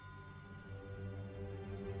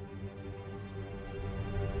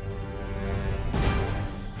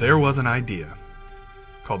There was an idea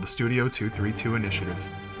called the Studio 232 Initiative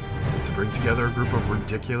to bring together a group of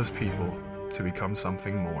ridiculous people to become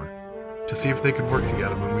something more, to see if they could work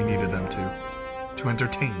together when we needed them to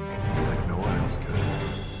entertain like no one else could.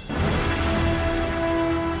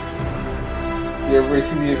 You ever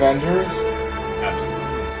see the Avengers?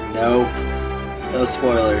 Absolutely. Nope. No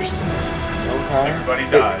spoilers. Okay. Everybody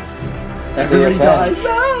dies. Everybody dies.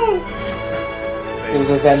 No! It was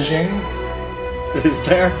avenging. Is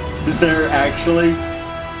there? Is there actually?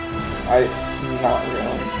 Not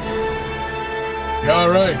really.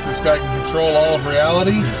 Alright, this guy can control all of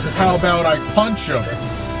reality. How about I punch him?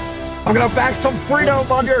 I'm gonna back some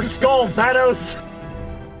freedom on your skull, Thanos!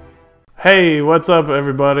 Hey, what's up,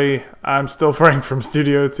 everybody? I'm still Frank from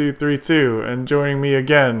Studio 232, and joining me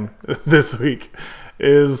again this week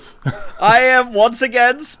is... I am, once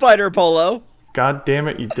again, Spider Polo. God damn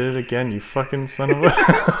it, you did it again, you fucking son of a...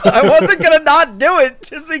 I wasn't gonna not do it,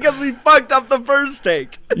 just because we fucked up the first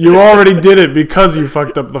take. You already did it because you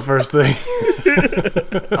fucked up the first thing.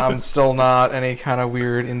 I'm still not any kind of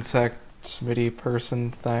weird insect Smitty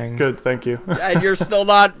person thing. Good, thank you. And you're still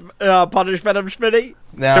not Punished Venom Schmitty?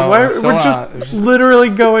 No, We're I'm still just not. It was just literally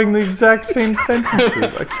going the exact same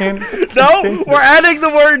sentences. I can't... No, we're adding the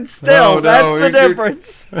word still. No, That's the you're-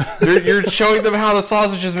 difference. you're showing them how the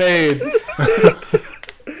sausage is made.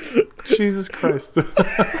 Jesus Christ. So,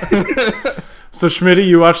 Schmitty,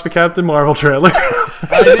 you watched the Captain Marvel trailer?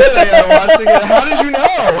 I did. I'm watching it. How did you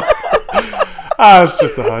know? It's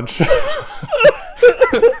just a hunch.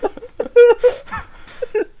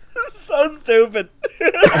 So stupid.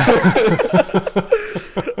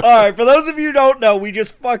 Alright, for those of you who don't know, we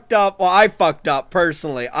just fucked up. Well, I fucked up,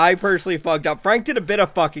 personally. I personally fucked up. Frank did a bit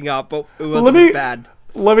of fucking up, but it wasn't as bad.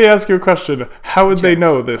 Let me ask you a question. How would they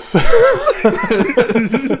know this?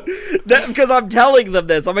 Because I'm telling them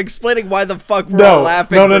this. I'm explaining why the fuck we're all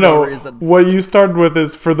laughing for no reason. What you started with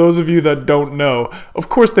is, for those of you that don't know, of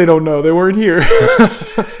course they don't know. They weren't here.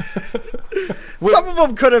 Some of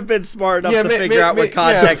them could have been smart enough to figure out what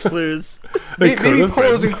context clues. Maybe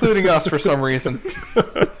Polo's including us for some reason.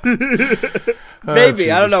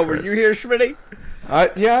 Maybe. I don't know. Jesus Were Christ. you here, Schmitty?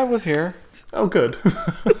 Yeah, I was here. Oh, good.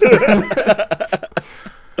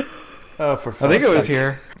 Oh, for I fuck's think I was sake.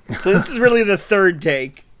 here. So this is really the third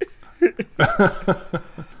take.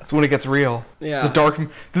 That's when it gets real. Yeah.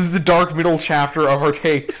 This is the dark middle chapter of our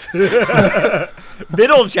takes.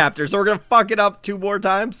 Middle chapter, so we're going to fuck it up 2 more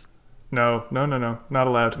times? No. Not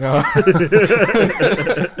allowed. No.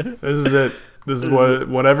 This is it. This is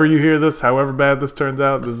whatever you hear this, however bad this turns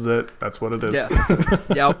out, this is it. That's what it is. Yeah.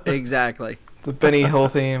 Yep, exactly. The Benny Hill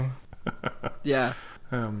theme. Yeah.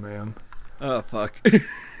 Oh, man. Oh, fuck.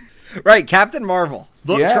 Right, Captain Marvel.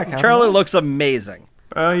 Captain Trailer Marvel. looks amazing.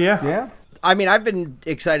 Yeah. Yeah. I mean, I've been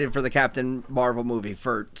excited for the Captain Marvel movie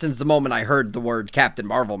since the moment I heard the word Captain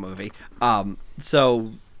Marvel movie.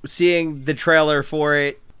 So seeing the trailer for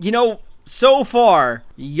it, so far,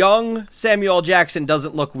 young Samuel L. Jackson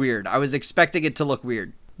doesn't look weird. I was expecting it to look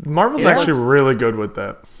weird. Marvel's It actually looks- really good with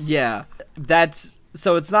that. Yeah,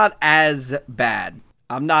 so it's not as bad.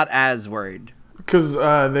 I'm not as worried. Because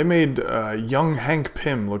they made young Hank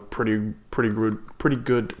Pym look pretty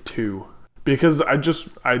good too. Because I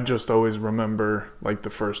just always remember, like, the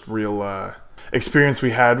first real experience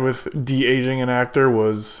we had with de-aging an actor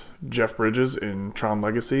was Jeff Bridges in Tron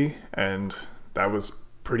Legacy, and that was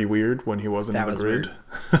pretty weird when he wasn't in the grid.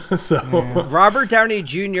 So Robert Downey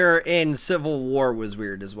Jr. in Civil War was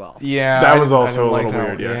weird as well. Yeah. that I was didn't- I also a didn't little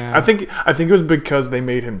like weird. that. Yeah, I think it was because they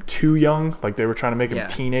made him too young. Like, they were trying to make him Yeah.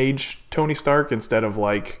 teenage Tony Stark instead of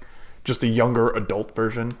like just a younger adult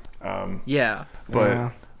version. Yeah.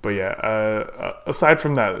 But yeah, aside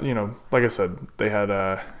from that, like I said, they had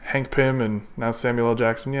Hank Pym and now Samuel L.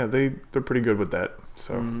 Jackson. Yeah, they're pretty good with that.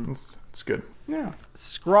 So it's good. Yeah.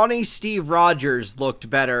 Scrawny Steve Rogers looked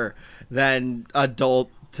better than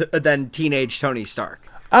than teenage Tony Stark.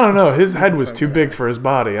 I don't know. His head was too big for his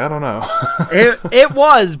body. I don't know. It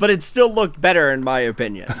was, but it still looked better in my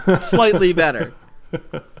opinion. Slightly better.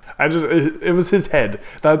 It was his head.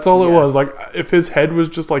 That's all it Yeah. was. Like, if his head was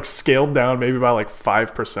just like scaled down maybe by like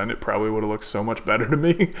 5%, it probably would have looked so much better to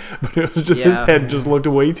me. But it was just his Yeah. head just looked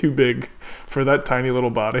way too big for that tiny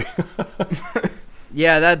little body.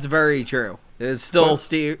 Yeah, that's very true. It was still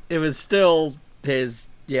Steve. It was still his.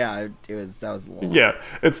 Yeah, that was a little. Yeah,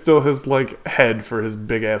 it's still his like head for his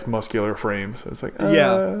big ass muscular frame. So it's like,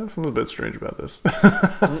 something a bit strange about this.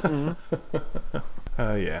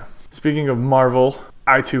 Yeah. Speaking of Marvel,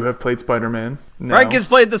 I too have played Spider-Man. Now. Frank has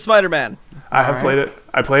played the Spider-Man. I have played it.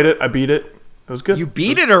 I played it. I beat it. was good. You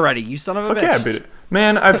beat it already, you son of a Fuck bitch. yeah, I beat it.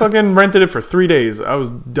 Man, I fucking rented it for 3 days. I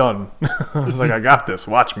was done. I was like, I got this.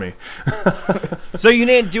 Watch me. So you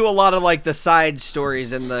didn't do a lot of like the side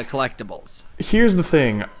stories and the collectibles. Here's the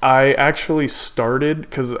thing. I actually started,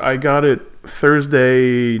 because I got it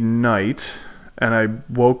Thursday night, and I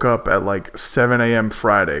woke up at like 7 a.m.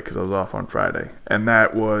 Friday, because I was off on Friday. And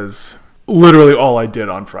that was literally all I did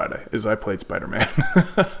on Friday, is I played Spider-Man.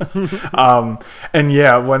 And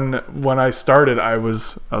yeah, when I started, I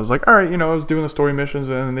was like, all right, I was doing the story missions,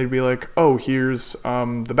 and then they'd be like, oh, here's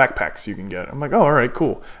the backpacks you can get. I'm like, oh, all right,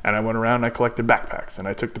 cool. And I went around and I collected backpacks, and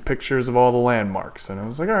I took the pictures of all the landmarks, and I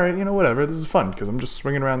was like, all right, whatever, this is fun, because I'm just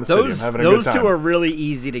swinging around the city and having a good time. Those two are really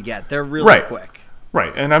easy to get. They're really quick.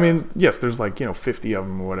 Right, and I mean, yes, there's like 50 of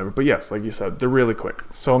them or whatever, but yes, like you said, they're really quick.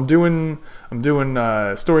 So I'm doing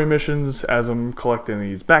story missions as I'm collecting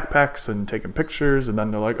these backpacks and taking pictures, and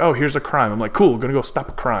then they're like, oh, here's a crime. I'm like, cool, gonna go stop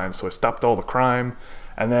a crime. So I stopped all the crime,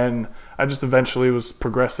 and then I just eventually was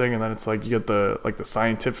progressing, and then it's like you get the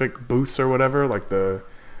scientific booths or whatever, like the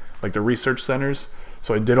research centers.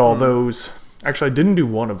 So I did all those. Actually, I didn't do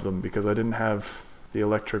one of them because I didn't have the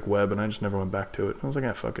electric web, and I just never went back to it. I was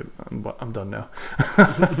like, fuck it, I'm done now.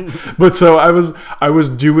 But so I was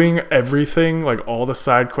doing everything, like all the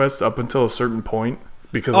side quests up until a certain point,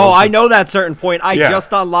 because I know that certain point. I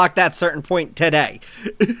just unlocked that certain point today.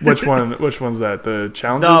 Which one's that? The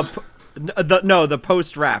challenges? The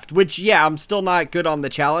post raft. Which I'm still not good on the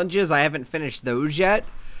challenges. I haven't finished those yet.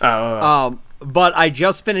 But I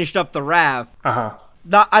just finished up the raft.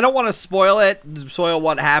 I don't want to spoil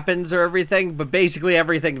what happens or everything, but basically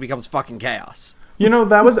everything becomes fucking chaos.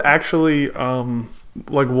 That was actually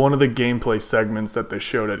like one of the gameplay segments that they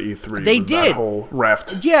showed at E3. They did. That whole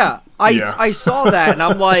raft. Yeah, I saw that, and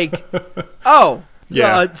I'm like, oh.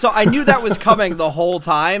 Yeah. So I knew that was coming the whole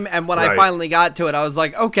time, and when I finally got to it, I was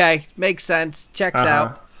like, okay, makes sense, checks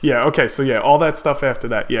out. Yeah, okay, so yeah, all that stuff after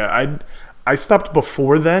that. Yeah, I stopped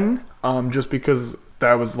before then, just because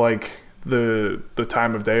that was like the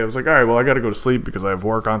time of day. I was like, all right, well, I gotta go to sleep because I have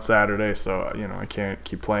work on Saturday, so I can't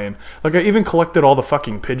keep playing. Like, I even collected all the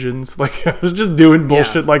fucking pigeons. Like, I was just doing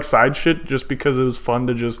bullshit like side shit just because it was fun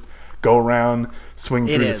to just go around, swing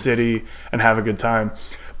through the city, and have a good time.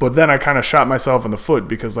 But then I kind of shot myself in the foot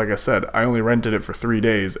because, like I said, I only rented it for 3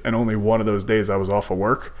 days, and only one of those days I was off of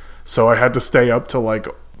work, so I had to stay up till like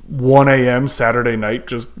 1 a.m. Saturday night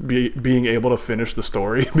just being able to finish the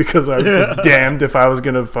story because I was damned if I was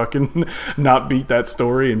going to fucking not beat that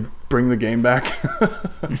story and bring the game back.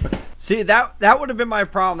 See, that would have been my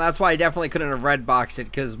problem. That's why I definitely couldn't have red boxed it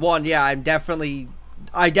because, one, I definitely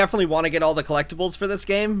want to get all the collectibles for this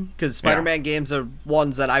game because Spider-Man games are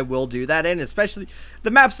ones that I will do that in, especially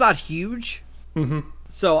the map's not huge.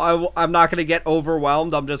 So I'm not going to get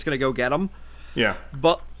overwhelmed. I'm just going to go get them. Yeah.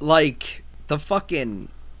 But, like, the fucking...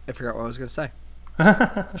 I forgot what I was going to say.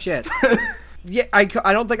 Shit. Yeah, I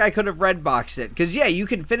don't think I could have red boxed it. Because, you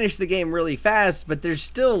can finish the game really fast, but there's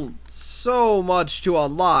still so much to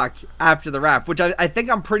unlock after the raft, which I think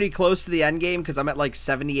I'm pretty close to the end game because I'm at like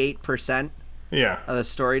 78% of the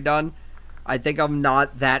story done. I think I'm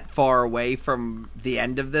not that far away from the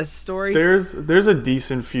end of this story. There's a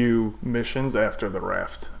decent few missions after the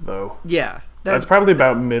raft, though. Yeah. That's probably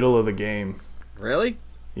about middle of the game. Really?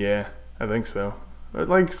 Yeah, I think so.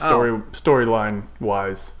 Like storyline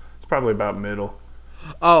wise, it's probably about middle.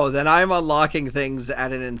 Oh, then I'm unlocking things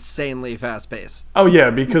at an insanely fast pace. Oh yeah,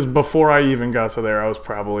 because before I even got to there, I was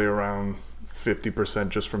probably around 50%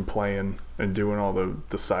 just from playing and doing all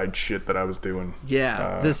the side shit that I was doing.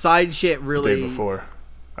 Yeah, the side shit really. The day before,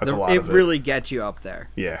 that's a lot of it. It really gets you up there.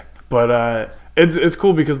 Yeah, but it's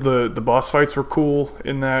cool because the boss fights were cool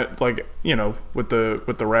in that, like, with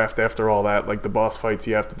the raft after all that, like the boss fights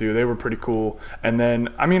you have to do, they were pretty cool. And then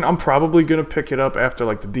I'm probably gonna pick it up after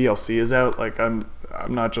like the DLC is out. Like I'm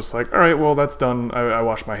not just like, all right, well, that's done. I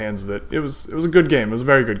washed my hands of it. It was a good game. It was a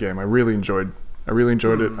very good game. I really enjoyed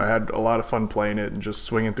it. I had a lot of fun playing it and just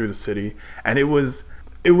swinging through the city. And it was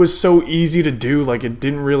so easy to do. Like, it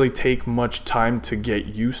didn't really take much time to get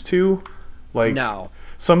used to. Like, no.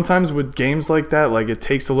 Sometimes with games like that, like, it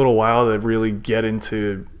takes a little while to really get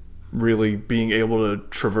into really being able to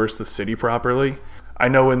traverse the city properly. I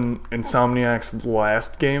know in Insomniac's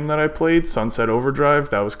last game that I played, Sunset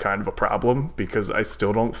Overdrive, that was kind of a problem because I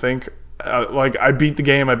still don't think... I beat the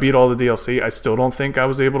game, I beat all the DLC, I still don't think I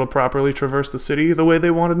was able to properly traverse the city the way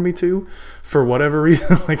they wanted me to, for whatever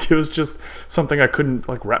reason. Like, it was just something I couldn't,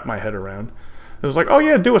 like, wrap my head around. It was like, oh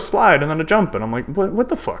yeah, do a slide and then a jump, and I'm like, what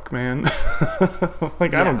the fuck, man?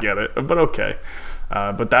 Like, I don't get it, but okay.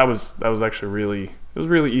 But that was actually really, It was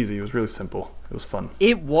really easy. It was really simple. It was fun.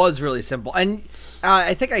 It was really simple, and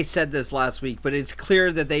I think I said this last week, but it's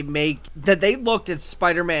clear that they looked at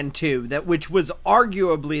Spider-Man 2, which was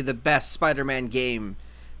arguably the best Spider-Man game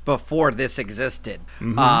before this existed,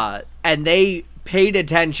 and they paid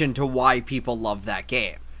attention to why people love that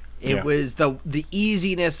game. It was the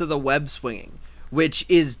easiness of the web swinging, which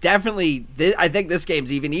is definitely, I think this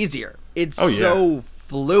game's even easier. It's so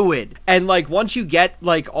fluid, and like once you get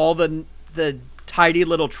like all the tiny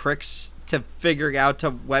little tricks to figuring out to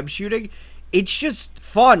web shooting, it's just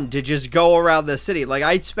fun to just go around the city. Like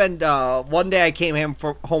I spend one day I came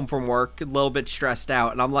home from work a little bit stressed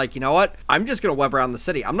out, and I'm like, you know what? I'm just gonna web around the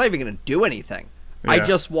city. I'm not even gonna do anything. I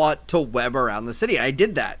just want to web around the city. I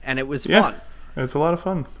did that, and it was fun. It's a lot of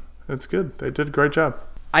fun. It's good. They did a great job.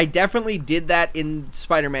 I definitely did that in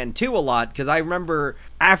Spider-Man 2 a lot, because I remember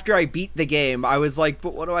after I beat the game, I was like,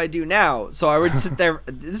 but what do I do now? So I would sit there.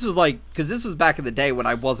 This was like, because this was back in the day when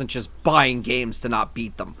I wasn't just buying games to not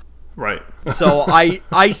beat them. Right. So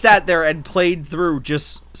I sat there and played through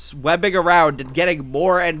just webbing around and getting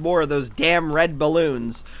more and more of those damn red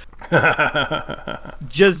balloons.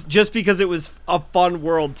 just because it was a fun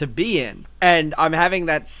world to be in. And I'm having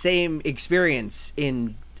that same experience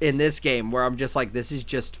in this game where I'm just like, this is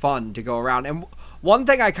just fun to go around. And one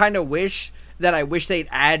thing I kind of wish they'd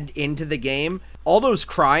add into the game, all those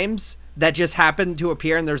crimes that just happen to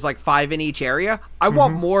appear, and there's like 5 in each area. I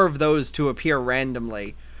want more of those to appear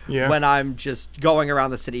randomly when I'm just going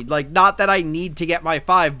around the city. Like, not that I need to get my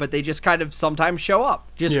 5, but they just kind of sometimes show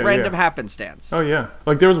up. Just random happenstance. Oh, yeah.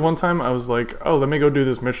 Like, there was one time I was like, oh, let me go do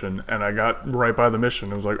this mission. And I got right by the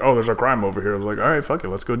mission. It was like, oh, there's a crime over here. I was like, all right, fuck it,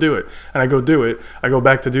 let's go do it. And I go do it. I go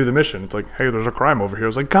back to do the mission. It's like, hey, there's a crime over here. I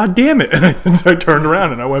was like, God damn it. And I turned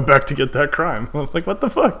around and I went back to get that crime. I was like, what the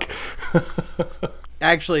fuck?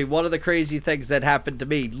 Actually, one of the crazy things that happened to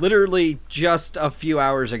me literally just a few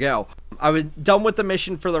hours ago, I was done with the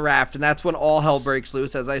mission for the raft, and that's when all hell breaks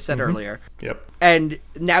loose, as I said earlier. Yep. And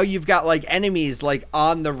now you've got like enemies like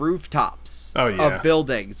on the rooftops of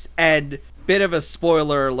buildings. And bit of a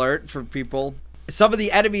spoiler alert for people. Some of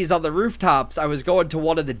the enemies on the rooftops, I was going to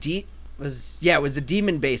one of the it was a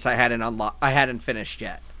demon base I hadn't finished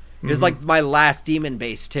yet. It was like my last demon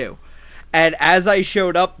base too. And as I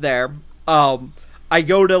showed up there, I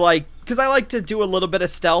go to like, because I like to do a little bit of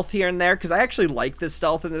stealth here and there, because I actually like the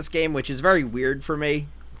stealth in this game, which is very weird for me,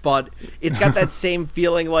 but it's got that same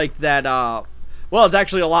feeling like that, well, it's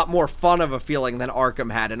actually a lot more fun of a feeling than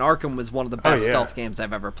Arkham had, and Arkham was one of the best stealth games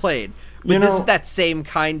I've ever played. But this is that same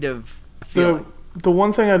kind of feeling. The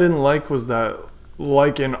one thing I didn't like was that,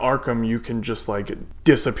 like in Arkham, you can just like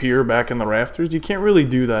disappear back in the rafters. You can't really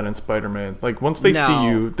do that in Spider-Man. Like once they see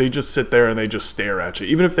you, they just sit there and they just stare at you.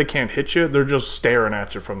 Even if they can't hit you, they're just staring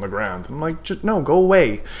at you from the ground. I'm like, just no, go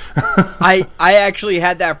away. I actually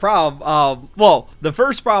had that problem. Well, the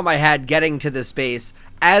first problem I had getting to this base,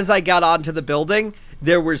 as I got onto the building,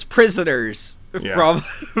 there was prisoners from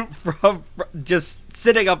just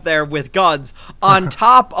sitting up there with guns on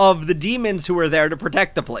top of the demons who were there to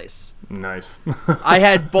protect the place. Nice. I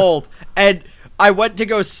had both, and I went to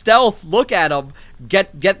go stealth, look at them,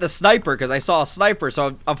 get the sniper, because I saw a sniper,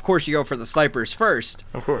 so of course you go for the snipers first.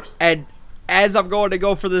 Of course. And as I'm going to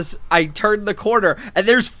go for this, I turn the corner, and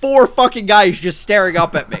there's 4 fucking guys just staring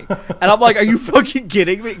up at me. And I'm like, are you fucking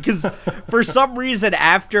kidding me? Because for some reason,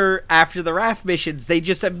 after the raft missions, they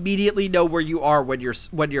just immediately know where you are when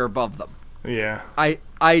you're above them. Yeah.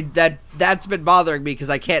 That's been bothering me because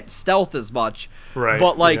I can't stealth as much. Right.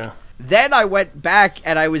 But then I went back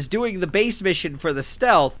and I was doing the base mission for the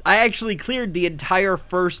stealth. I actually cleared the entire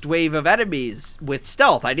first wave of enemies with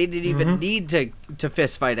stealth. I didn't even need to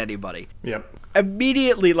fist fight anybody. Yep.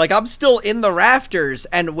 Immediately, like, I'm still in the rafters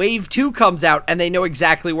and wave 2 comes out and they know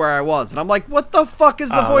exactly where I was. And I'm like, what the fuck is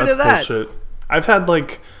the point of that? Bullshit. I've had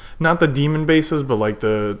like, not the demon bases, but like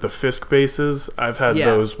the Fisk bases. I've had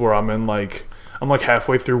those where I'm like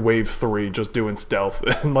halfway through wave 3 just doing stealth,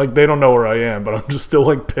 and like they don't know where I am, but I'm just still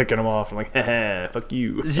like picking them off. I'm like, haha, fuck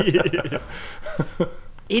you.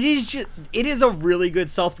 It is a really good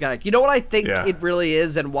stealth mechanic. You know what I think it really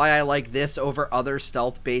is, and why I like this over other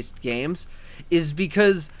stealth-based games, is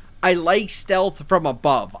because I like stealth from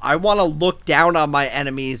above. I want to look down on my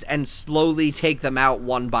enemies and slowly take them out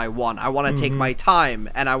one by one. I want to take my time,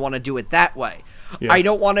 and I want to do it that way. Yeah. I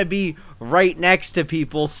don't want to be right next to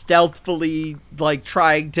people stealthily, like,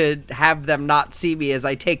 trying to have them not see me as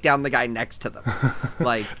I take down the guy next to them.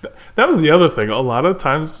 Like, That was the other thing. A lot of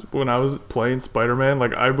times when I was playing Spider-Man,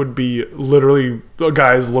 like, I would be literally, a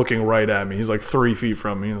guy's looking right at me. He's like 3 feet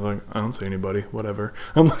from me. He's like, I don't see anybody. Whatever.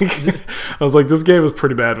 I'm like, I was like, this game is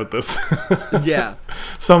pretty bad with this. yeah.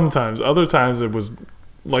 Sometimes. Other times it was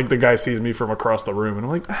like the guy sees me from across the room, and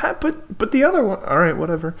I'm like, but the other one, all right,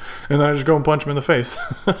 whatever. And then I just go and punch him in the face.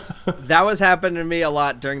 That was happening to me a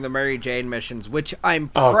lot during the Mary Jane missions, which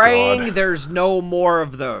I'm Oh, praying God. there's no more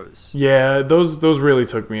of those. Yeah, those really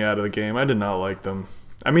took me out of the game. I did not like them.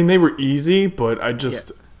 I mean, they were easy, but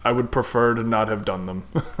I would prefer to not have done them.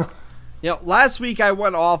 Last week I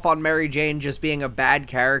went off on Mary Jane just being a bad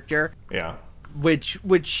character. Yeah. Which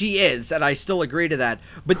she is, and I still agree to that.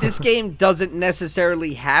 But this game doesn't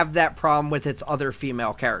necessarily have that problem with its other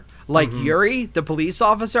female character. Like Yuri, the police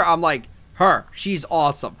officer, I'm like, she's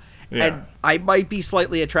awesome. Yeah. And I might be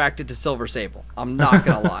slightly attracted to Silver Sable. I'm not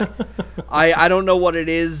gonna lie. I don't know what it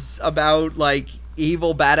is about, like,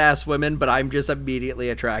 evil badass women, but I'm just immediately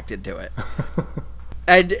attracted to it.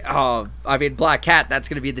 And, I mean, Black Cat, that's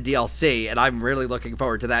going to be the DLC, and I'm really looking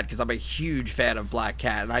forward to that because I'm a huge fan of Black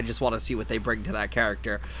Cat, and I just want to see what they bring to that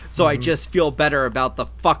character. So I just feel better about the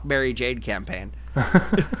Fuck Mary Jane campaign.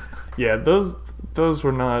 Yeah, those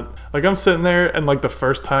were not... Like, I'm sitting there, and, like, the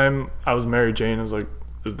first time I was Mary Jane, I was like,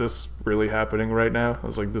 is this really happening right now? I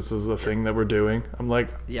was like, this is a thing that we're doing. I'm like,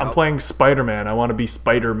 Yep. I'm playing Spider-Man. I want to be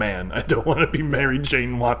Spider-Man. I don't want to be Mary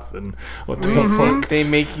Jane Watson. What the fuck? They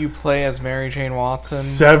make you play as Mary Jane Watson.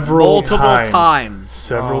 Multiple times. times.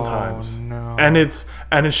 Several Oh, times. no. And it's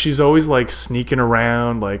she's always like sneaking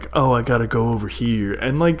around, like, oh, I gotta go over here.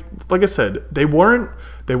 And like I said, they weren't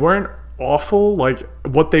awful. Like,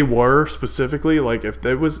 what they were specifically, like, if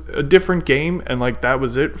there was a different game and like that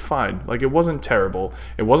was it, fine. Like, it wasn't terrible,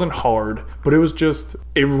 it wasn't hard, but it was just,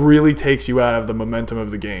 it really takes you out of the momentum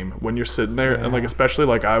of the game when you're sitting there. And like, especially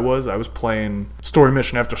like I was playing story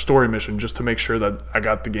mission after story mission just to make sure that I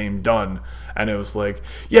got the game done. And it was like,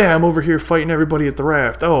 yeah, I'm over here fighting everybody at the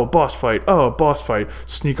raft. Oh, boss fight.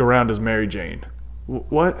 Sneak around as Mary Jane.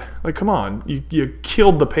 What? Like, come on. You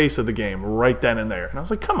killed the pace of the game right then and there. And I was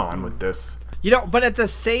like, come on with this. But at the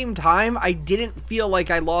same time, I didn't feel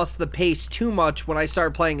like I lost the pace too much when I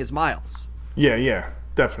started playing as Miles. Yeah,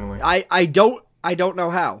 definitely. I don't know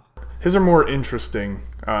how. His are more interesting.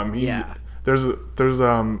 Yeah. There's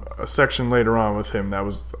a section later on with him that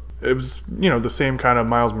was the same kind of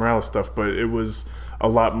Miles Morales stuff, but it was a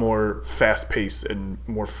lot more fast paced and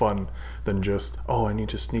more fun than just, oh, I need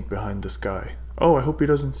to sneak behind this guy. Oh, I hope he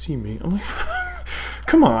doesn't see me. I'm like,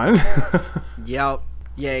 come on. Yep.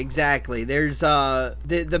 Yeah, exactly. There's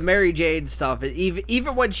the Mary Jane stuff.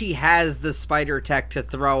 Even when she has the spider tech to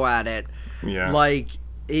throw at it, Yeah. like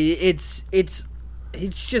it's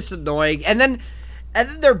just annoying. And then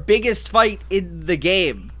their biggest fight in the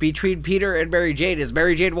game between Peter and Mary Jane is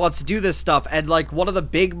Mary Jane wants to do this stuff, and like one of the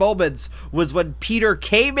big moments was when Peter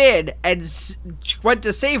came in and went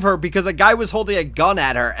to save her because a guy was holding a gun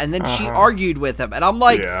at her, and then she argued with him, and I'm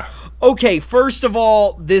like, Yeah. okay, first of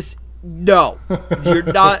all, no, you're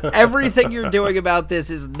not. Everything you're doing about this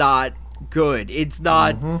is not good. It's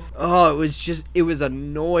not. Oh, it was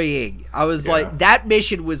annoying. I was like, that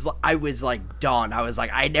mission was. I was like done. I was like,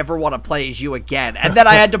 I never want to play as you again. And then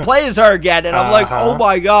I had to play as her again, and I'm like, oh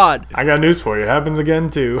my god. I got news for you. It happens again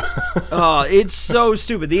too. Oh, it's so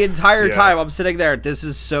stupid. The entire Yeah. time I'm sitting there, this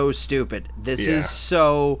is so stupid. This Yeah. is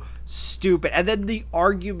so stupid. And then the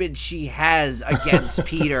argument she has against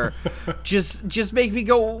Peter just make me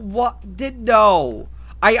go, no.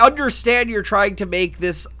 I understand you're trying to make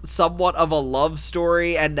this somewhat of a love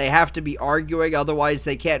story and they have to be arguing, otherwise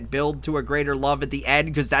they can't build to a greater love at the end,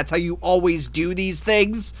 because that's how you always do these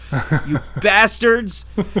things, you bastards.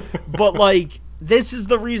 But like, this is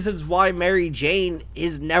the reasons why Mary Jane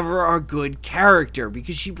is never a good character,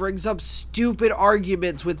 because she brings up stupid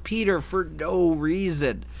arguments with Peter for no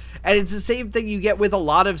reason. And it's the same thing you get with a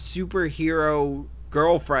lot of superhero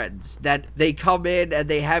girlfriends, that they come in and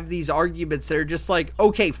they have these arguments that are just like,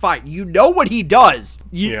 okay, fine, you know what he does.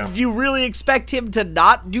 You really expect him to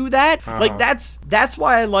not do that? Like, that's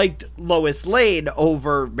why I liked Lois Lane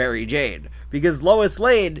over Mary Jane, because Lois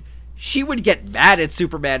Lane, she would get mad at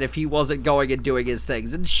Superman if he wasn't going and doing his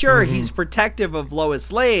things. And sure, he's protective of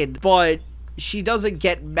Lois Lane, but she doesn't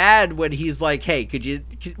get mad when he's like, hey,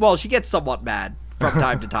 well, she gets somewhat mad from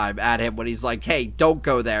time to time at him when he's like, hey, don't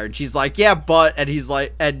go there. And she's like, yeah, but, and he's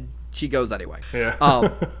like, and she goes anyway. Yeah.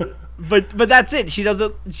 But that's it. She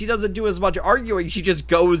doesn't do as much arguing. She just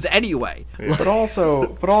goes anyway. But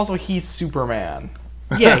also he's Superman.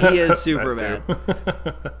 Yeah, he is Superman.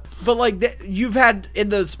 But like you've had in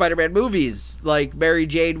those Spider-Man movies, like Mary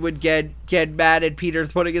Jane would get mad at Peter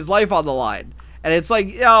putting his life on the line, and it's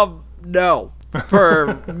like, no,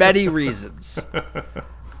 for many reasons.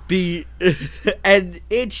 And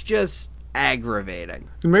it's just aggravating.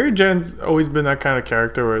 Mary Jane's always been that kind of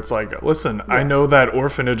character where it's like, listen, I know that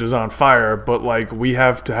orphanage is on fire, but like we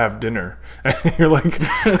have to have dinner. And you're like,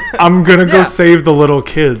 I'm gonna go save the little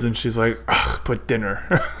kids, and she's like, ugh, but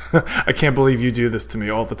dinner. I can't believe you do this to me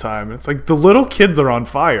all the time. And it's like, the little kids are on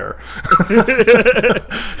fire.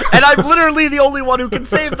 And I'm literally the only one who can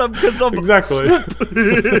save them because of exactly.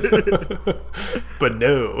 But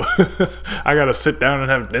no, I gotta sit down and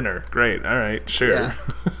have dinner. Great, all right, sure.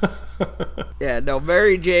 Yeah, no,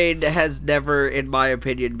 Mary Jane has never, in my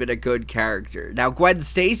opinion, been a good character. Now, Gwen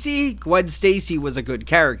Stacy was a good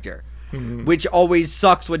character, which always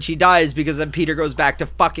sucks when she dies because then Peter goes back to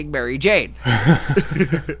fucking Mary Jane.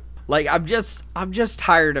 Like, I'm just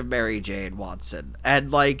tired of Mary Jane Watson. And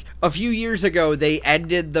like a few years ago, they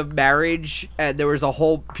ended the marriage, and there was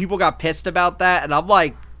people got pissed about that, and I'm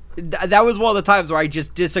like, that was one of the times where I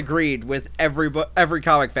just disagreed with every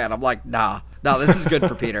comic fan. I'm like, nah, this is good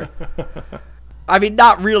for Peter. I mean,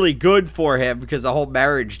 not really good for him because the whole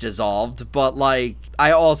marriage dissolved, but like,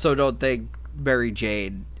 I also don't think Mary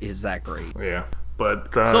Jane is that great. Yeah,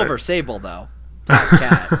 but Silver Sable though, not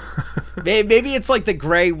Cat. Maybe it's like the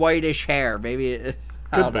gray whitish hair. Maybe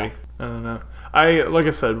could be. I don't know. Like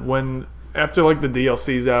I said, after like the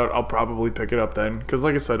DLC's out, I'll probably pick it up then, because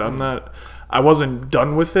like I said, I wasn't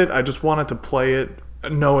done with it. I just wanted to play it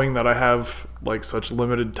knowing that I have like such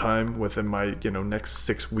limited time within my next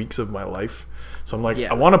 6 weeks of my life. So I'm like,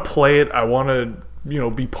 I want to play it. I want to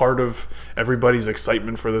be part of everybody's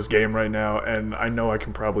excitement for this game right now, and I know I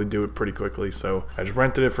can probably do it pretty quickly. So I just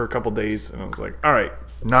rented it for a couple days, and I was like, all right,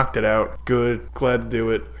 knocked it out, good, glad to do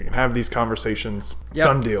it. I can have these conversations.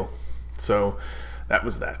 Done deal. So that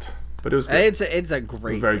was that. But it was good. It's a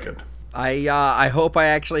great very game. good. I hope I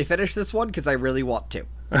actually finish this one because I really want to.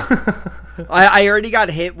 I already got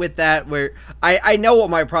hit with that where I know what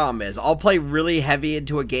my problem is. I'll play really heavy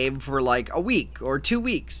into a game for like a week or 2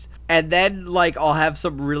 weeks, and then like I'll have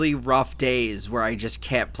some really rough days where I just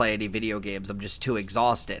can't play any video games. I'm just too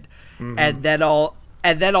exhausted. And then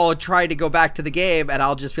I'll try to go back to the game and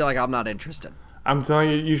I'll just feel like I'm not interested. I'm telling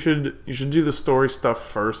you, you should do the story stuff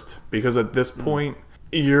first, because at this point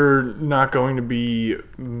you're not going to be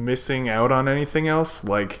missing out on anything else.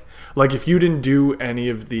 Like if you didn't do any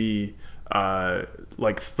of the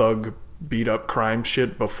like thug beat up crime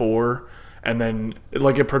shit before, and then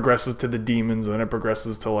like it progresses to the demons, and then it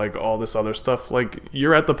progresses to like all this other stuff, like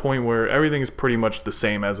you're at the point where everything is pretty much the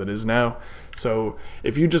same as it is now. So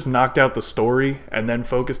if you just knocked out the story and then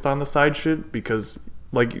focused on the side shit, because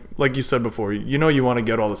like you said before, you want to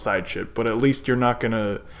get all the side shit, but at least you're not going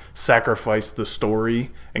to sacrifice the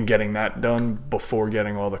story and getting that done before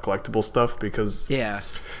getting all the collectible stuff, because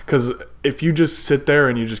if you just sit there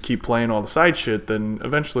and you just keep playing all the side shit, then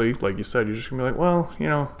eventually, like you said, you're just going to be like, well,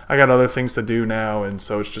 I got other things to do now, and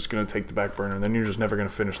so it's just going to take the back burner, and then you're just never going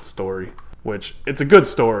to finish the story, which it's a good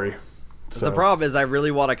story. So. The problem is I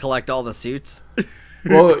really want to collect all the suits.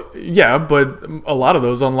 Well, yeah, but a lot of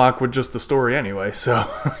those unlock with just the story anyway, so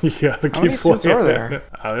you gotta keep playing. How many suits are there?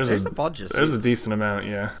 There's a bunch of suits. There's a decent amount,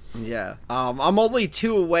 yeah. Yeah. I'm only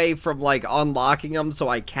 2 away from like unlocking them, so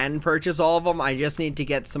I can purchase all of them. I just need to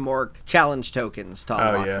get some more challenge tokens to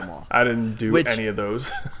unlock them all. I didn't do any of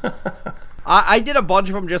those. I did a bunch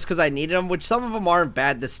of them just because I needed them, which some of them aren't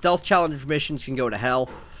bad. The stealth challenge missions can go to hell.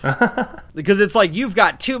 Because it's like, you've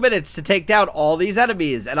got 2 minutes to take down all these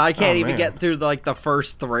enemies, and I can't even get through like the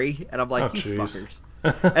first 3, and I'm like, you fuckers.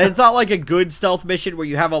 And it's not like a good stealth mission where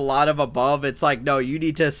you have a lot of above. It's like, no, you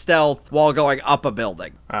need to stealth while going up a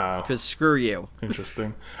building. Because screw you.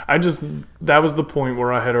 Interesting. That was the point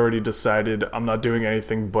where I had already decided I'm not doing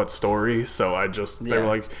anything but story, so they were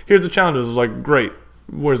like, here's the challenges. I was like, great.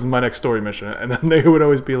 Where's my next story mission? And then they would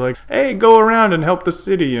always be like, hey, go around and help the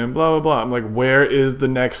city and blah, blah, blah. I'm like, where is the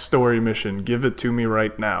next story mission? Give it to me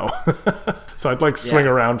right now. So I'd like swing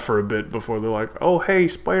around for a bit before they're like, oh, hey,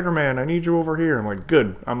 Spider-Man, I need you over here. I'm like,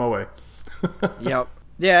 good, I'm away. Yep.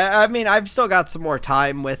 Yeah, I mean, I've still got some more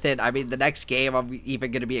time with it. I mean, the next game I'm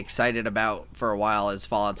even going to be excited about for a while is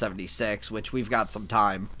Fallout 76, which we've got some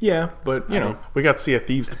time. Yeah, but, we got Sea of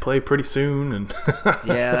Thieves to play pretty soon. And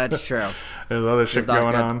yeah, that's true. There's other shit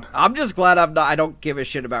going on. I'm just glad I don't give a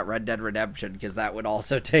shit about Red Dead Redemption, because that would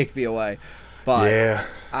also take me away. But yeah,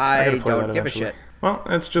 I don't give a shit. Well,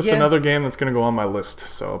 it's just Yeah. another game that's going to go on my list,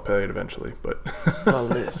 so I'll play it eventually. But The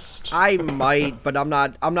list. I might, but I'm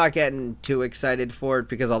not getting too excited for it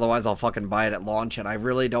because otherwise I'll fucking buy it at launch, and I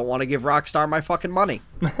really don't want to give Rockstar my fucking money.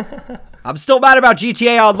 I'm still mad about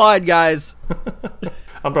GTA Online, guys.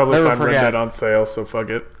 I'll probably Never find Red forget. Dead on sale, so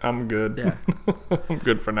fuck it. I'm good. Yeah. I'm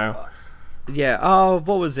good for now. Yeah. Oh,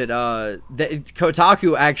 what was it?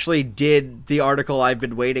 Kotaku actually did the article I've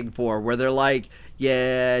been waiting for, where they're like,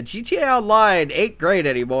 "Yeah, GTA Online ain't great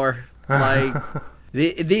anymore." Like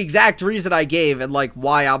the exact reason I gave and like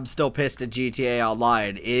why I'm still pissed at GTA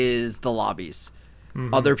Online is the lobbies.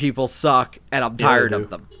 Other people suck, and I'm tired they of do.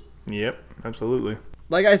 them. Yep, absolutely.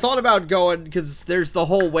 Like, I thought about going, because there's the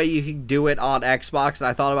whole way you can do it on Xbox, and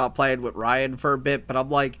I thought about playing with Ryan for a bit, but I'm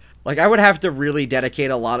like I would have to really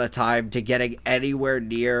dedicate a lot of time to getting anywhere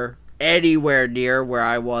near where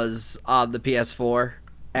I was on the PS4,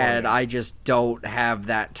 and I just don't have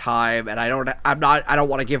that time, and I don't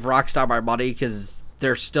want to give Rockstar my money, because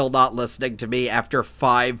they're still not listening to me after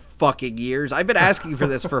 5 fucking years. I've been asking for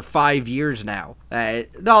this for 5 years now.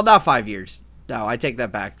 No, not 5 years. No, I take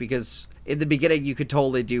that back, because in the beginning, you could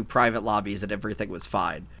totally do private lobbies and everything was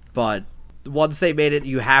fine. But once they made it,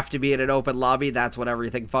 you have to be in an open lobby, that's when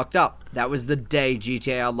everything fucked up. That was the day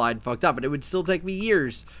GTA Online fucked up. And it would still take me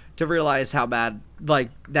years to realize how bad,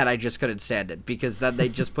 that I just couldn't stand it. Because then they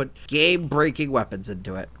just put game-breaking weapons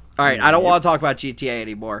into it. All right, I don't want to talk about GTA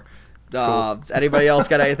anymore. Anybody else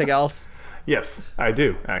got anything else? Yes, I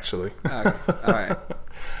do, actually. Okay, all right.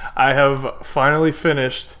 I have finally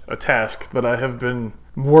finished a task that I have been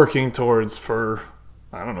working towards for,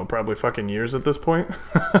 I don't know, probably fucking years at this point.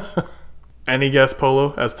 Any guess,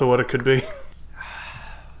 Polo, as to what it could be?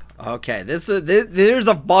 Okay, there's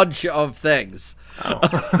a bunch of things.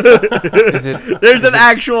 Is it? There's an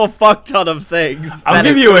actual fuck ton of things. I'll that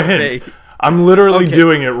give it you a could hint. be. I'm literally Okay.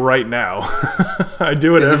 doing it right now. I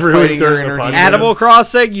do it Is it every week fighting your during the inner podcast. demons? Animal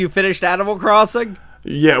Crossing? You finished Animal Crossing?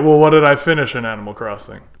 Yeah, well, what did I finish in Animal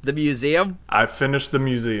Crossing? The museum? I finished the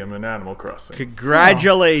museum in Animal Crossing.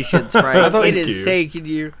 Congratulations, Frank. Thank It has you. taken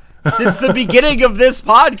you since the beginning of this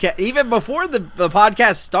podcast, even before the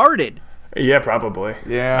podcast started. Yeah, probably.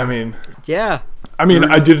 Yeah. Yeah.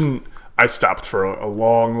 I stopped for a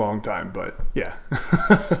long, long time, but yeah.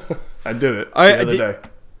 I did it I- the other day.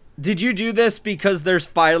 Did you do this because there's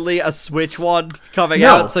finally a Switch one coming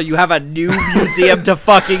No. out, so you have a new museum to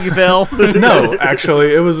fucking fill? No,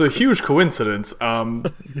 actually, it was a huge coincidence.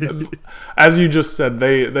 As you just said,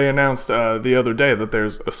 they announced the other day that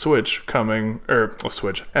there's a Switch coming, an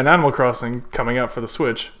Animal Crossing coming out for the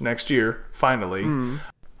Switch next year, finally.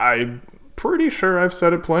 I'm pretty sure I've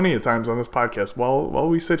said it plenty of times on this podcast. While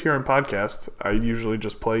we sit here and podcast, I usually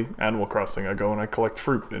just play Animal Crossing. I go and I collect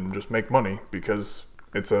fruit and just make money because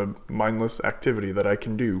it's a mindless activity that I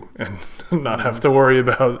can do and not have to worry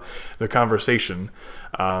about the conversation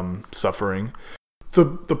suffering.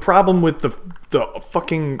 The problem with the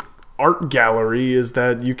fucking art gallery is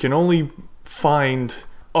that you can only find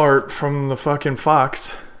art from the fucking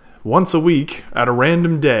Fox once a week at a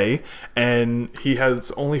random day, and he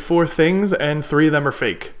has only 4 things and 3 of them are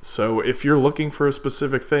fake. So if you're looking for a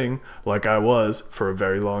specific thing, like I was for a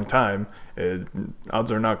very long time,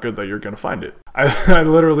 odds are not good that you're going to find it. I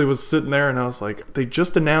literally was sitting there and I was like, they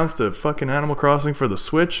just announced a fucking Animal Crossing for the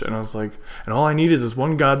Switch, and I was like, and all I need is this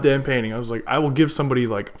one goddamn painting. I was like, I will give somebody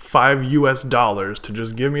like $5 to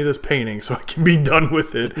just give me this painting so I can be done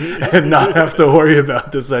with it and not have to worry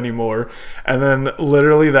about this anymore. And then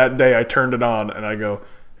literally that day I turned it on and I go,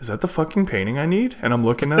 is that the fucking painting I need? And I'm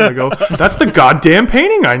looking at it, I go, that's the goddamn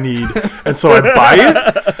painting I need. And so I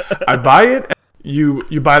buy it. You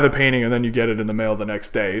buy the painting and then you get it in the mail the next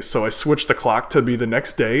day. So I switched the clock to be the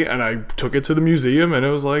next day and I took it to the museum and it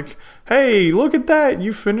was like, hey, look at that.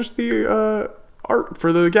 You finished the art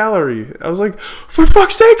for the gallery. I was like, for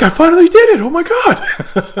fuck's sake, I finally did it. Oh my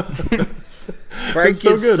God. Frank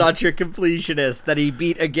so is good. such a completionist that he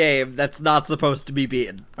beat a game that's not supposed to be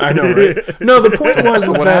beaten. I know, right? No, the point was is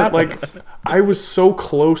What that happens? like I was so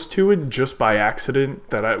close to it just by accident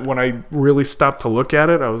that when I really stopped to look at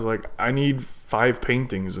it, I was like, I need 5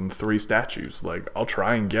 paintings and 3 statues. Like, I'll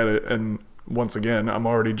try and get it. And once again, I'm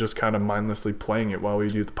already just kind of mindlessly playing it while we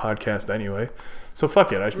do the podcast anyway. So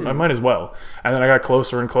fuck it, I might as well. And then I got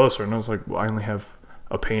closer and closer, and I was like, well, I only have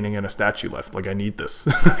a painting and a statue left. Like, I need this.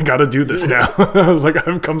 I gotta do this now. I was like,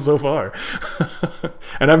 I've come so far.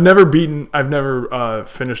 And I've never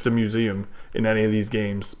finished a museum in any of these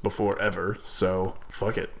games before ever. So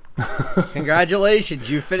fuck it. Congratulations,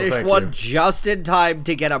 you finished thank one you. just in time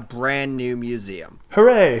to get a brand new museum.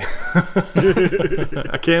 Hooray!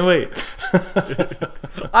 I can't wait.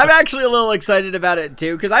 I'm actually a little excited about it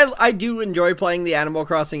too, because I do enjoy playing the Animal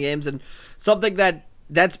Crossing games, and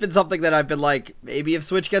that's been something that I've been like, maybe if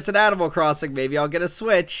Switch gets an Animal Crossing, maybe I'll get a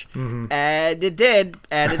Switch. And it did,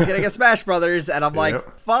 and it's getting a Smash Brothers, and I'm like,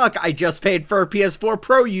 Yep. fuck, I just paid for a PS4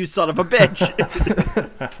 Pro, you son of a bitch.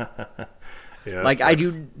 Yeah, Like,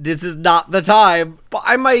 that's- this is not the time, but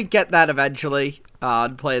I might get that eventually,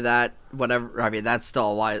 and play that, whatever. I mean, that's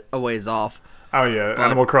still a ways off. Oh yeah,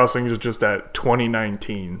 Animal Crossing is just at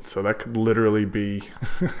 2019, so that could literally be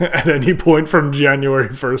at any point from January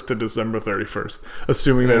 1st to December 31st,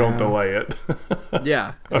 assuming they don't delay it.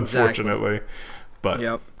 Yeah, exactly. Unfortunately, but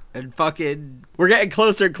Yep. And fucking, we're getting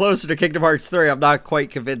closer and closer to Kingdom Hearts 3. I'm not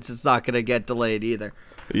quite convinced it's not going to get delayed either.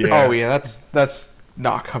 yeah. Oh yeah, that's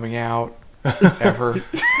not coming out ever.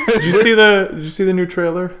 Did you see the new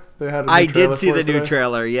trailer? They had. I did see for the it new today?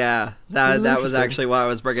 trailer. Yeah, that was interesting. actually why I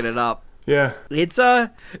was bringing it up. Yeah, It's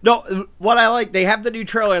no, what I like, they have the new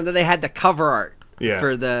trailer and then they had the cover art Yeah.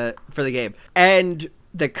 for the game. And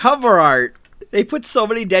the cover art, they put so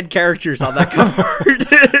many dead characters on that cover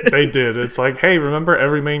art. they did. It's like, hey, remember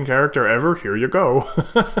every main character ever? Here you go.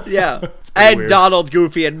 Yeah. pretty And weird. Donald,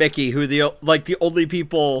 Goofy, and Mickey, who the only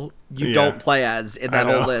people you Yeah. don't play as in that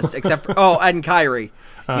I know. whole list, except for, and Kyrie.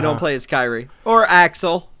 You don't play as Kyrie. Or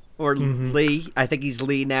Axel. Or Lee. I think he's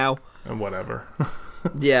Lee now. And whatever.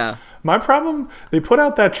 Yeah. My problem, they put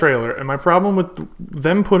out that trailer, and my problem with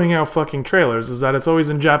them putting out fucking trailers is that it's always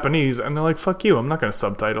in Japanese, and they're like, "Fuck you! I'm not gonna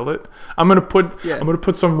subtitle it. I'm gonna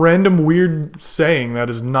put some random weird saying that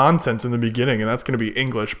is nonsense in the beginning, and that's gonna be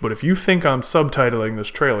English. But if you think I'm subtitling this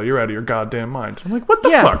trailer, you're out of your goddamn mind." I'm like, "What the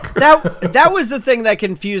fuck?" that was the thing that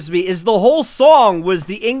confused me. Is the whole song was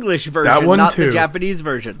the English version, That one not too. the Japanese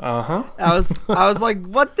version. Uh huh. I was like,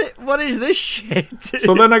 what is this shit?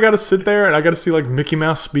 So then I gotta sit there and I gotta see like Mickey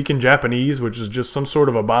Mouse speaking Japanese, which is just some sort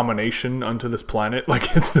of abomination unto this planet.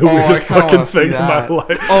 Like it's the weirdest kinda fucking wanna see thing in my that.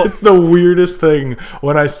 life. It's the weirdest thing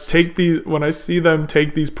when I see them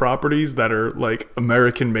take these properties that are like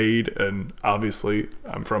American made, and obviously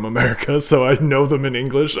I'm from America, so I know them in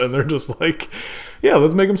English, and they're just like, yeah,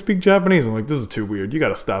 let's make them speak Japanese. I'm like, this is too weird. You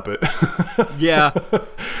gotta stop it. Yeah.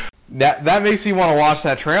 That makes me want to watch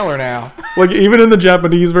that trailer now. Like even in the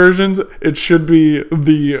Japanese versions, it should be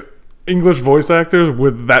the English voice actors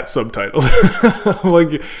with that subtitle. I'm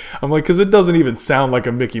like, because it doesn't even sound like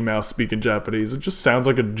a Mickey Mouse speaking Japanese. It just sounds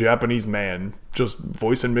like a Japanese man just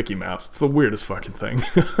voicing Mickey Mouse. It's the weirdest fucking thing.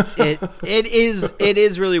 It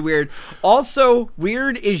is really weird. Also,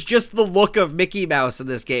 weird is just the look of Mickey Mouse in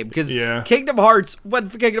this game, because Yeah. Kingdom Hearts, when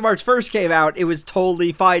Kingdom Hearts first came out, it was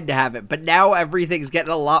totally fine to have it, but now everything's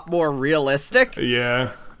getting a lot more realistic.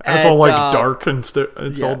 Yeah. And it's all like And, dark and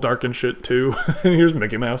it's yeah. all dark and shit too. And here's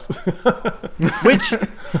Mickey Mouse. Which,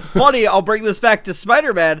 funny, I'll bring this back to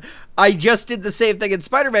Spider-Man. I just did the same thing in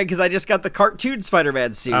Spider-Man because I just got the cartoon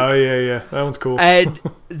Spider-Man suit. Oh yeah, that one's cool. And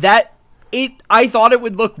I thought it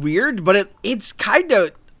would look weird, but it's kind of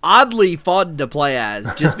oddly fun to play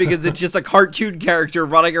as, just because it's just a cartoon character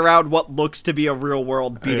running around what looks to be a real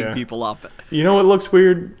world beating Yeah. people up. You know what looks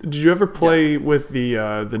weird? Did you ever play with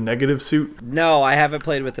the negative suit? No, I haven't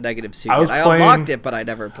played with the negative suit. I was yet. playing- I unlocked it, but I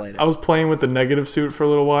never played it. I was playing with the negative suit for a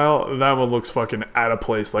little while. That one looks fucking out of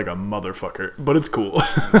place like a motherfucker, but it's cool.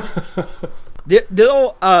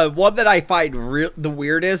 The one that I find the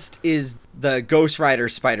weirdest is the Ghost Rider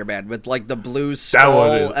Spider-Man with like the blue one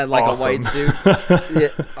skull is and like awesome. a white suit. Yeah,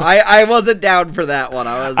 I wasn't down for that one.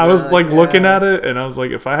 I was like looking at it and I was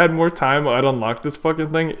like, if I had more time, I'd unlock this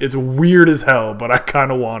fucking thing. It's weird as hell, but I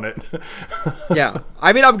kind of want it. Yeah,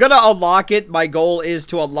 I mean, I'm gonna unlock it. My goal is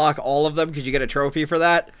to unlock all of them because you get a trophy for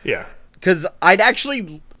that. Yeah. Because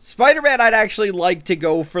Spider-Man, I'd actually like to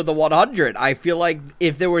go for the 100. I feel like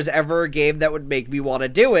if there was ever a game that would make me want to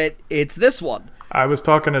do it, it's this one. I was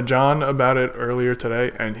talking to John about it earlier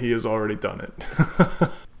today, and he has already done it.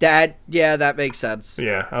 That makes sense.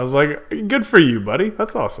 Yeah, I was like, good for you, buddy.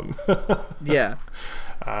 That's awesome. Yeah.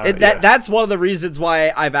 Yeah. That's one of the reasons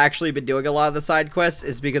why I've actually been doing a lot of the side quests,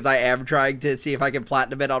 is because I am trying to see if I can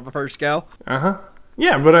platinum it on the first go. Uh-huh.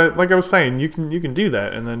 Yeah, but like I was saying, you can do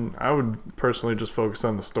that, and then I would personally just focus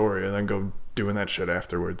on the story and then go doing that shit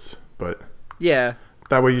afterwards. But Yeah.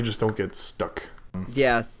 that way you just don't get stuck.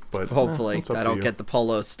 Yeah. But Hopefully it's up I to don't you. get the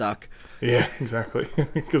polo stuck. Yeah, exactly.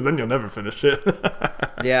 Because then you'll never finish it.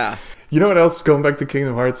 Yeah. You know what else? Going back to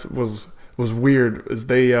Kingdom Hearts was weird. Is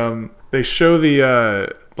they they show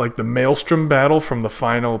the like the Maelstrom battle from the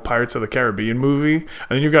final Pirates of the Caribbean movie, and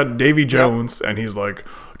then you got Davy Jones, and he's like,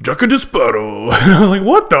 Jacka Disparo. And I was like,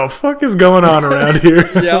 what the fuck is going on around here?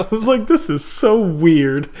 I was like, this is so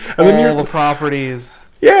weird. And then All the properties.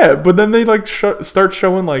 yeah, but then they like start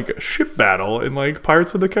showing like ship battle in like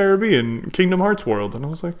Pirates of the Caribbean, Kingdom Hearts world, and I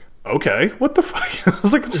was like, okay, what the fuck? I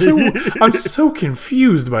was like, I'm so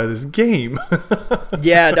confused by this game.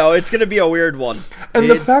 Yeah, no, it's gonna be a weird one. And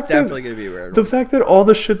It's definitely gonna be a weird the one. fact that all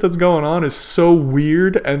the shit that's going on is so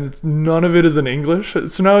weird, and none of it is in English,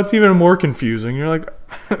 so now it's even more confusing. You're like,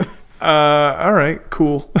 all right,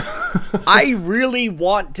 cool. I really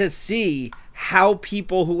want to see how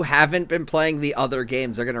people who haven't been playing the other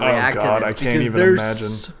games are going to react God, to this, I can't because even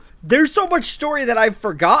imagine. there's so much story that I've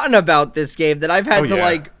forgotten about this game that I've had to yeah.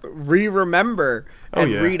 like re-remember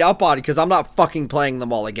and yeah. read up on, because I'm not fucking playing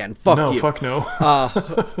them all again. Fuck No, you. fuck no.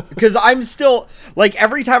 Because I'm still like,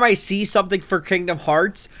 every time I see something for Kingdom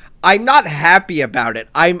Hearts, I'm not happy about it.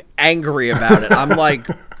 I'm angry about it. I'm like,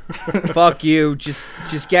 fuck you. Just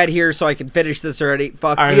get here so I can finish this already.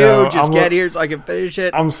 Fuck I you. know, Just get here so I can finish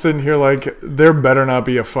it. I'm sitting here like, there better not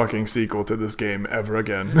be a fucking sequel to this game ever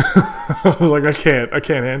again. I was like, I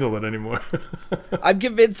can't handle it anymore. I'm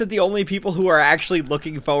convinced that the only people who are actually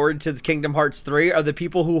looking forward to the Kingdom Hearts 3 are the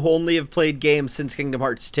people who only have played games since Kingdom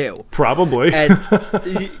Hearts 2. Probably. And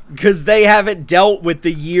because they haven't dealt with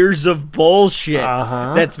the years of bullshit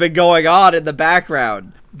that's been going on in the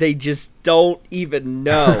background. They just don't even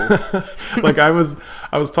know. Like I was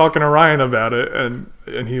talking to Ryan about it, and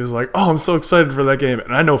he was like, "Oh, I'm so excited for that game."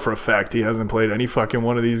 And I know for a fact he hasn't played any fucking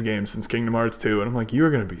one of these games since Kingdom Hearts 2. And I'm like, "You are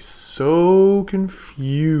gonna be so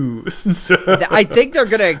confused." I think they're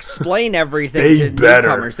gonna explain everything They to better.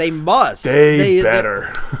 newcomers. They must. They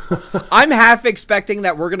better. I'm half expecting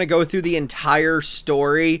that we're gonna go through the entire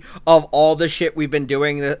story of all the shit we've been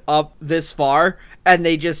doing up this far, and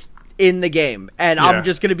they just in the game, and Yeah. I'm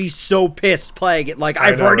just gonna be so pissed playing it. Like,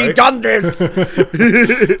 I've know, already right? done this.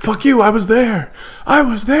 Fuck you! I was there.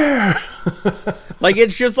 Like,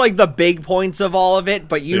 it's just like the big points of all of it,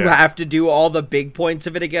 but you Yeah. have to do all the big points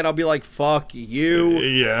of it again. I'll be like, fuck you.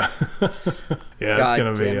 Yeah. Yeah, God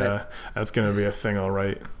damn it. that's gonna be a thing, all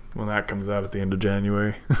right, when that comes out at the end of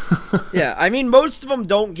January. Yeah, I mean, most of them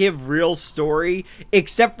don't give real story,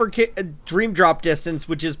 except for Dream Drop Distance,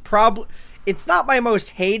 which is probably... It's not my most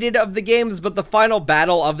hated of the games, but the final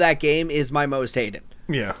battle of that game is my most hated.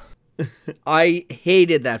 Yeah. I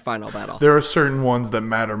hated that final battle. There are certain ones that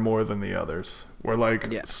matter more than the others. Where, like,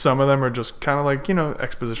 Yeah. some of them are just kind of like,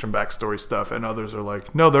 exposition backstory stuff, and others are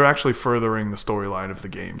like, no, they're actually furthering the storyline of the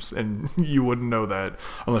games. And you wouldn't know that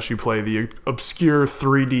unless you play the obscure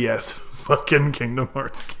 3DS fucking Kingdom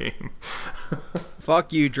Hearts game.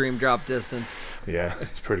 Fuck you, Dream Drop Distance. Yeah,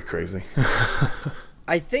 it's pretty crazy.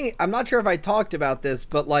 I'm not sure if I talked about this,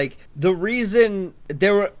 but like the reason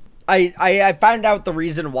I found out the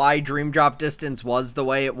reason why Dream Drop Distance was the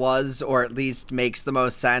way it was, or at least makes the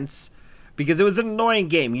most sense, because it was an annoying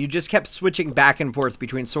game. You just kept switching back and forth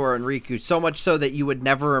between Sora and Riku, so much so that you would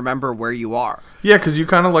never remember where you are. Yeah, because you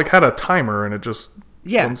kind of like had a timer, and it just...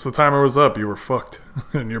 Yeah. Once the timer was up, you were fucked.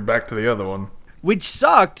 And you're back to the other one. Which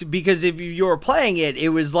sucked, because if you were playing it, it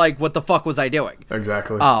was like, what the fuck was I doing?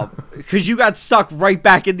 Exactly. Because you got stuck right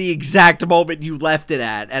back in the exact moment you left it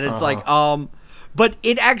at. And it's like, but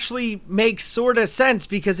it actually makes sort of sense,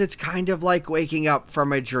 because it's kind of like waking up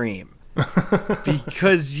from a dream.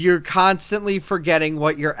 Because you're constantly forgetting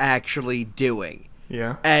what you're actually doing.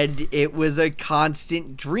 Yeah. And it was a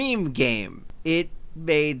constant dream game. It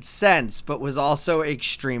made sense, but was also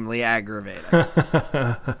extremely aggravating.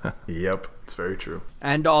 Yep. It's very true.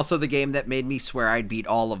 And also the game that made me swear I'd beat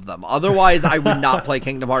all of them. Otherwise, I would not play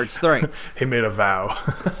Kingdom Hearts 3. He made a vow.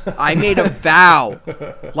 I made a vow.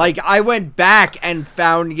 Like, I went back and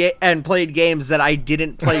and played games that I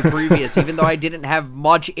didn't play previous, even though I didn't have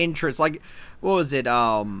much interest. Like, what was it?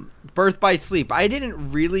 Birth by Sleep. I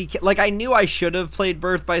didn't really like, I knew I should have played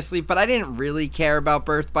Birth by Sleep, but I didn't really care about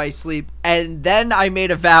Birth by Sleep. And then I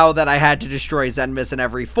made a vow that I had to destroy Zenmus in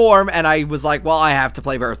every form, and I was like, well, I have to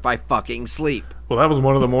play Birth by fucking Sleep. Well, that was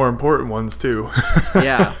one of the more important ones, too.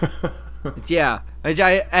 Yeah. Yeah.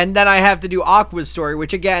 And then I have to do Aqua's story,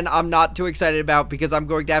 which again, I'm not too excited about, because I'm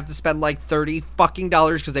going to have to spend like $30 fucking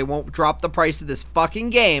because they won't drop the price of this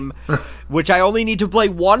fucking game, which I only need to play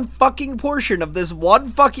one fucking portion of this one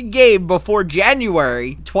fucking game before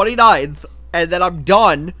January 29th, and then I'm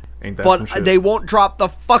done. Ain't that some shit? But they won't drop the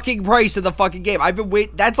fucking price of the fucking game. I've been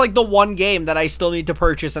waiting. That's like the one game that I still need to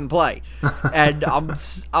purchase and play. And I'm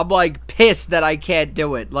like pissed that I can't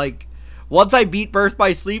do it. Like, Once I beat Birth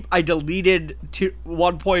by Sleep, I deleted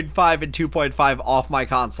 1.5 and 2.5 off my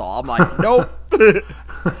console. I'm like, nope.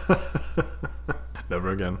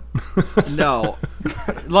 Never again. No.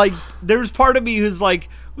 Like, there's part of me who's like,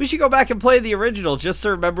 we should go back and play the original just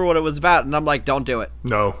to remember what it was about. And I'm like, don't do it.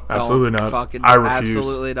 No, absolutely Don't not. fucking, I refuse.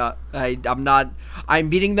 Absolutely not. I'm not. I'm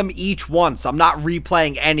beating them each once. I'm not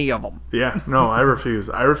replaying any of them. Yeah, no, I refuse.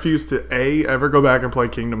 I refuse to A, ever go back and play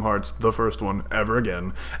Kingdom Hearts, the first one, ever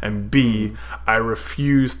again. And B, I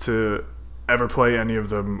refuse to ever play any of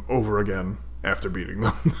them over again after beating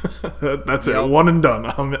them. That's it. One and done.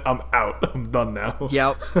 I'm out. I'm done now.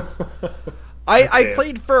 Yep. I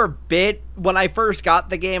played for a bit when I first got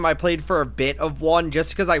the game. I played for a bit of one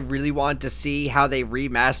just because I really wanted to see how they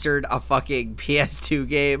remastered a fucking PS2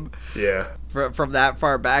 game. Yeah. From that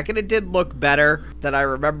far back, and it did look better than I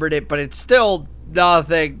remembered it, but it's still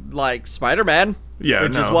nothing like Spider-Man. Yeah,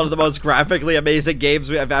 which is one of the most graphically amazing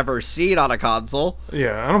games I've ever seen on a console.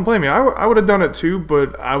 Yeah, I don't blame you. I would have done it too,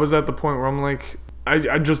 but I was at the point where I'm like,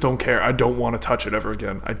 I just don't care. I don't want to touch it ever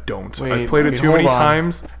again. I don't. I've played it too many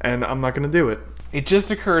times, and I'm not going to do it. It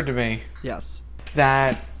just occurred to me Yes.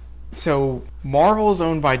 that, so Marvel is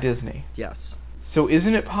owned by Disney. Yes. So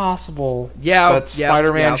isn't it possible Yeah, that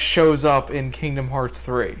Spider-Man yeah. shows up in Kingdom Hearts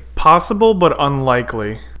 3? Possible, but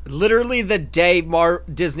unlikely. Literally the day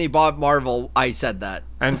Disney bought Marvel, I said that.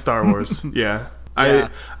 And Star Wars. Yeah. Yeah.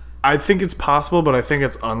 I think it's possible, but I think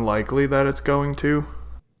it's unlikely that it's going to.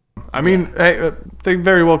 I mean, hey, they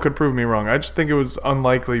very well could prove me wrong. I just think it was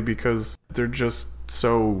unlikely because they're just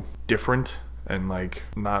so different and like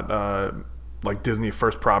not like Disney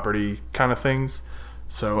first property kind of things.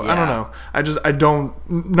 So I don't know. I don't.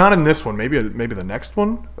 Not in this one. Maybe the next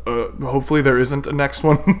one. Hopefully there isn't a next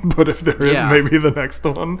one. But if there is, maybe the next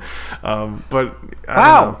one. But I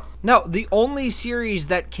don't know. No, the only series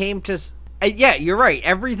that came to. Yeah, you're right.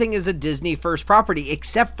 Everything is a Disney first property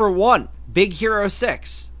except for one, Big Hero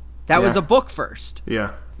 6. That was a book first.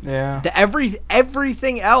 Yeah. Yeah.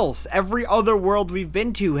 Everything else, every other world we've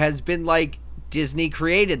been to has been like Disney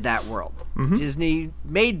created that world. Mm-hmm. Disney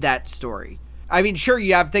made that story. I mean, sure,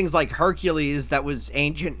 you have things like Hercules that was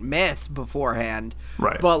ancient myth beforehand.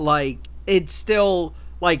 Right. But like it's still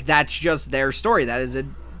like that's just their story. That is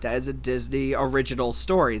a Disney original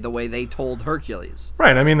story, the way they told Hercules.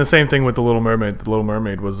 Right. I mean, the same thing with The Little Mermaid. The Little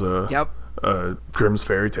Mermaid was a Grimm's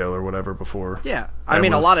fairy tale or whatever before. Yeah. I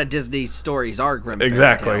mean, a lot of Disney stories are Grimm's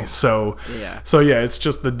exactly. fairy tales. So yeah, it's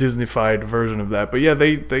just the Disney-fied version of that. But yeah,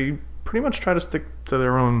 they pretty much try to stick to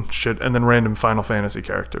their own shit and then random Final Fantasy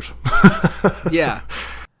characters. Yeah,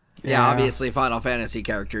 obviously Final Fantasy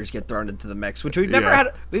characters get thrown into the mix, which we've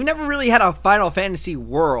never really had a Final Fantasy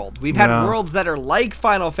world. We've had worlds that are like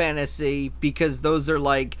Final Fantasy because those are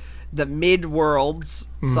like the mid worlds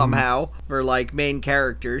somehow for like main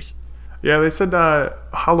characters. Yeah, they said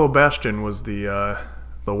Hollow Bastion was the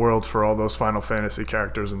world for all those Final Fantasy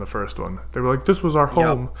characters in the first one. They were like, this was our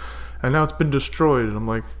home, and now it's been destroyed. And I'm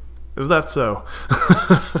like, is that so?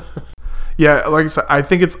 Yeah, like I said, I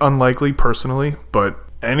think it's unlikely personally, but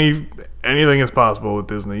anything is possible with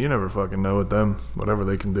Disney. You never fucking know with them, whatever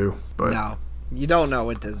they can do. But no, you don't know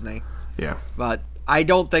with Disney. Yeah. But I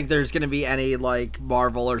don't think there's going to be any like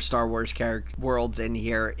Marvel or Star Wars worlds in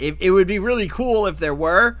here. It would be really cool if there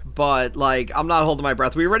were, but like I'm not holding my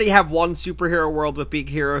breath. We already have one superhero world with Big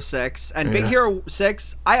Hero 6, and Big Hero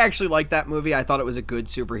 6, I actually liked that movie. I thought it was a good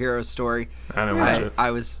superhero story. I didn't watch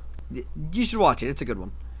it. You should watch it. It's a good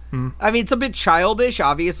one. I mean, it's a bit childish.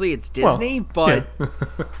 Obviously, it's Disney, but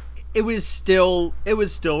it was still.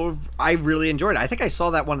 I really enjoyed it. I think I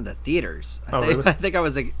saw that one in the theaters. Really? I think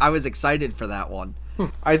I was excited for that one.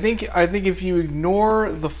 I think if you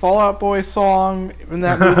ignore the Fall Out Boy song in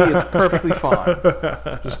that movie, it's perfectly fine.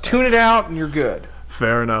 Just tune it out and you're good.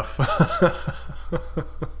 Fair enough.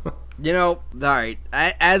 You know, all right.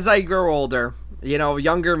 As I grow older,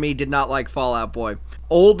 younger me did not like Fall Out Boy.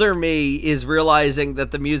 Older me is realizing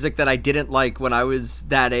that the music that I didn't like when I was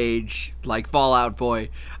that age, like Fall Out Boy,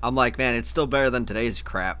 I'm like, man, it's still better than today's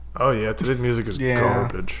crap. Oh yeah, today's music is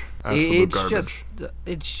garbage. Absolute garbage.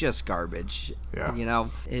 It's just garbage. Yeah.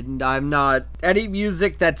 And I'm not any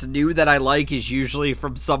music that's new that I like is usually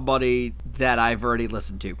from somebody that I've already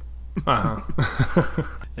listened to. Uh-huh.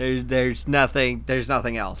 There's nothing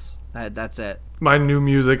else. That's it. My new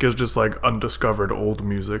music is just like undiscovered old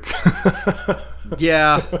music.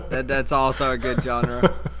 Yeah, that's also a good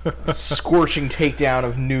genre. Scorching takedown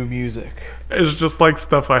of new music. It's just like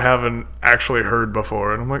stuff I haven't actually heard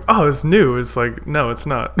before, and I'm like, oh, it's new. It's like, no, it's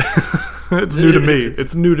not. It's new to me.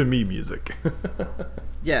 It's new to me music.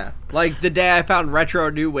 Yeah, like the day I found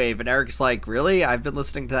retro new wave, and Eric's like, "Really? I've been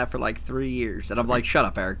listening to that for like 3 years," and I'm like, "Shut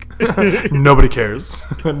up, Eric." Nobody cares.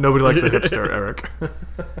 Nobody likes a hipster, Eric.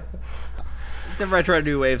 The retro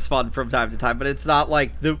new wave's fun from time to time, but it's not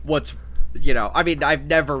like what's I mean, I've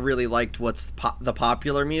never really liked what's the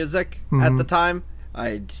popular music at the time.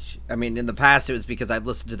 I mean, in the past it was because I'd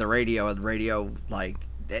listened to the radio, and the radio like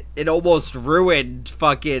it almost ruined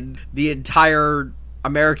fucking the entire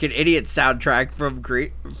American Idiot soundtrack from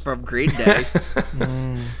Green Day.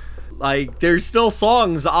 Like, there's still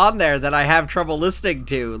songs on there that I have trouble listening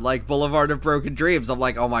to, like Boulevard of Broken Dreams. I'm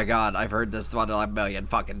like, oh my god, I've heard this one a million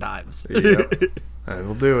fucking times. Yep. I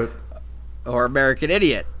will do it. Or American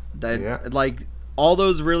Idiot. Like, all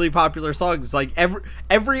those really popular songs, like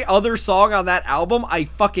every other song on that album I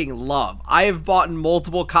fucking love. I have bought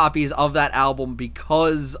multiple copies of that album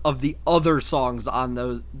because of the other songs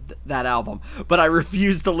on that album, but I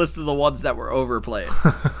refuse to listen to the ones that were overplayed.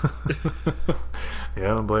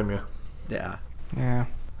 Yeah, I don't blame you. Yeah.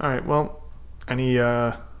 All right, well, any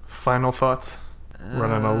final thoughts?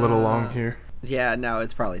 Running a little long here. Yeah, no,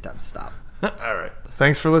 it's probably time to stop. All right.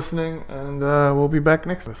 Thanks for listening, and we'll be back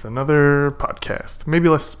next with another podcast. Maybe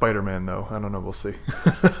less Spider-Man, though. I don't know. We'll see.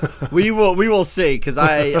 We will see, because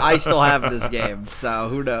I still have this game, so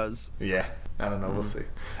who knows? Yeah. I don't know. We'll see.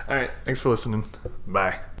 All right. Thanks for listening.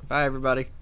 Bye. Bye, everybody.